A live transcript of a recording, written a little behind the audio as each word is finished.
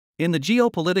In the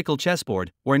geopolitical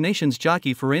chessboard, where nations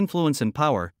jockey for influence and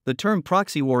power, the term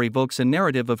proxy war evokes a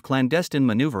narrative of clandestine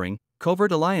maneuvering,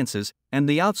 covert alliances, and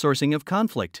the outsourcing of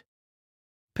conflict.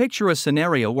 Picture a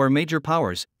scenario where major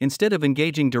powers, instead of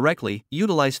engaging directly,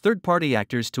 utilize third-party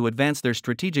actors to advance their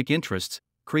strategic interests,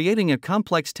 creating a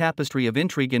complex tapestry of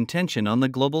intrigue and tension on the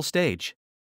global stage.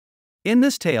 In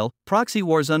this tale, proxy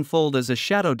wars unfold as a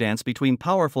shadow dance between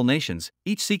powerful nations,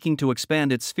 each seeking to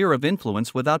expand its sphere of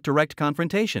influence without direct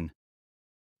confrontation.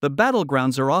 The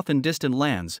battlegrounds are often distant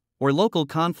lands, where local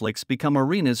conflicts become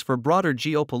arenas for broader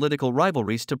geopolitical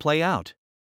rivalries to play out.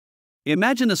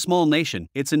 Imagine a small nation,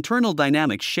 its internal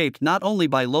dynamics shaped not only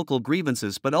by local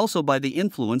grievances but also by the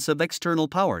influence of external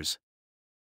powers.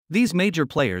 These major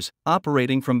players,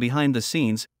 operating from behind the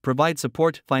scenes, provide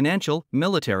support, financial,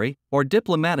 military, or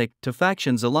diplomatic, to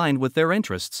factions aligned with their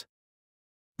interests.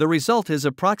 The result is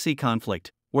a proxy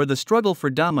conflict, where the struggle for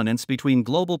dominance between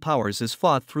global powers is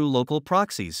fought through local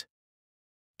proxies.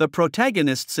 The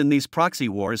protagonists in these proxy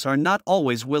wars are not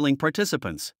always willing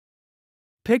participants.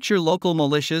 Picture local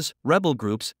militias, rebel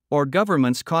groups, or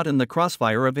governments caught in the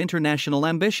crossfire of international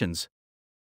ambitions.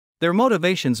 Their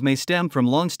motivations may stem from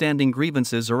long-standing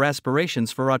grievances or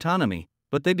aspirations for autonomy,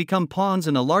 but they become pawns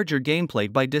in a larger game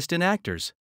played by distant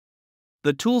actors.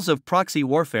 The tools of proxy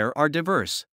warfare are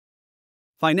diverse.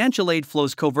 Financial aid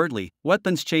flows covertly,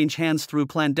 weapons change hands through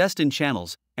clandestine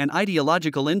channels, and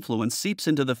ideological influence seeps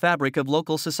into the fabric of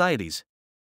local societies.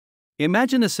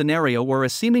 Imagine a scenario where a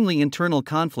seemingly internal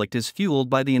conflict is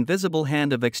fueled by the invisible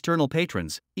hand of external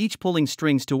patrons, each pulling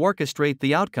strings to orchestrate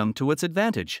the outcome to its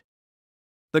advantage.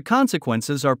 The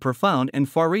consequences are profound and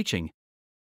far-reaching.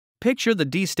 Picture the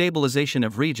destabilization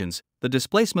of regions, the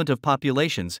displacement of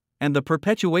populations, and the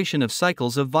perpetuation of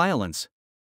cycles of violence.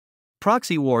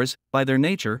 Proxy wars, by their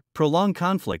nature, prolong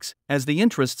conflicts, as the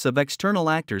interests of external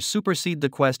actors supersede the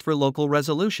quest for local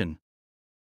resolution.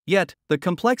 Yet, the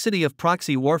complexity of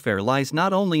proxy warfare lies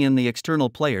not only in the external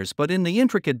players but in the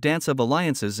intricate dance of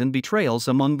alliances and betrayals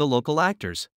among the local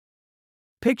actors.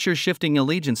 Picture shifting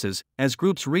allegiances, as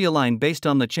groups realign based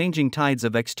on the changing tides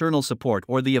of external support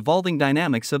or the evolving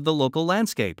dynamics of the local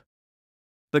landscape.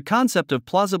 The concept of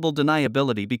plausible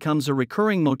deniability becomes a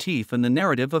recurring motif in the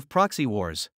narrative of proxy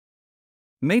wars.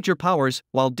 Major powers,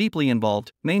 while deeply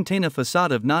involved, maintain a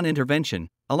facade of non-intervention,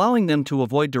 allowing them to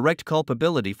avoid direct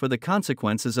culpability for the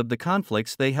consequences of the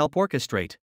conflicts they help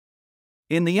orchestrate.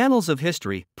 In the annals of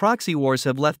history, proxy wars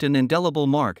have left an indelible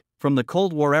mark, from the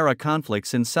Cold War-era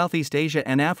conflicts in Southeast Asia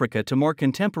and Africa to more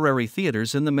contemporary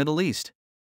theaters in the Middle East.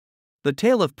 The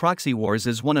tale of proxy wars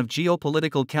is one of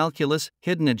geopolitical calculus,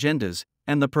 hidden agendas,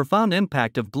 and the profound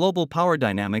impact of global power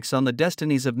dynamics on the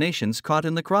destinies of nations caught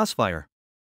in the crossfire.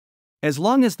 As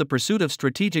long as the pursuit of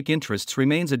strategic interests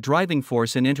remains a driving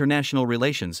force in international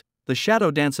relations, the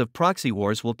shadow dance of proxy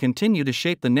wars will continue to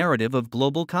shape the narrative of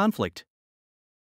global conflict.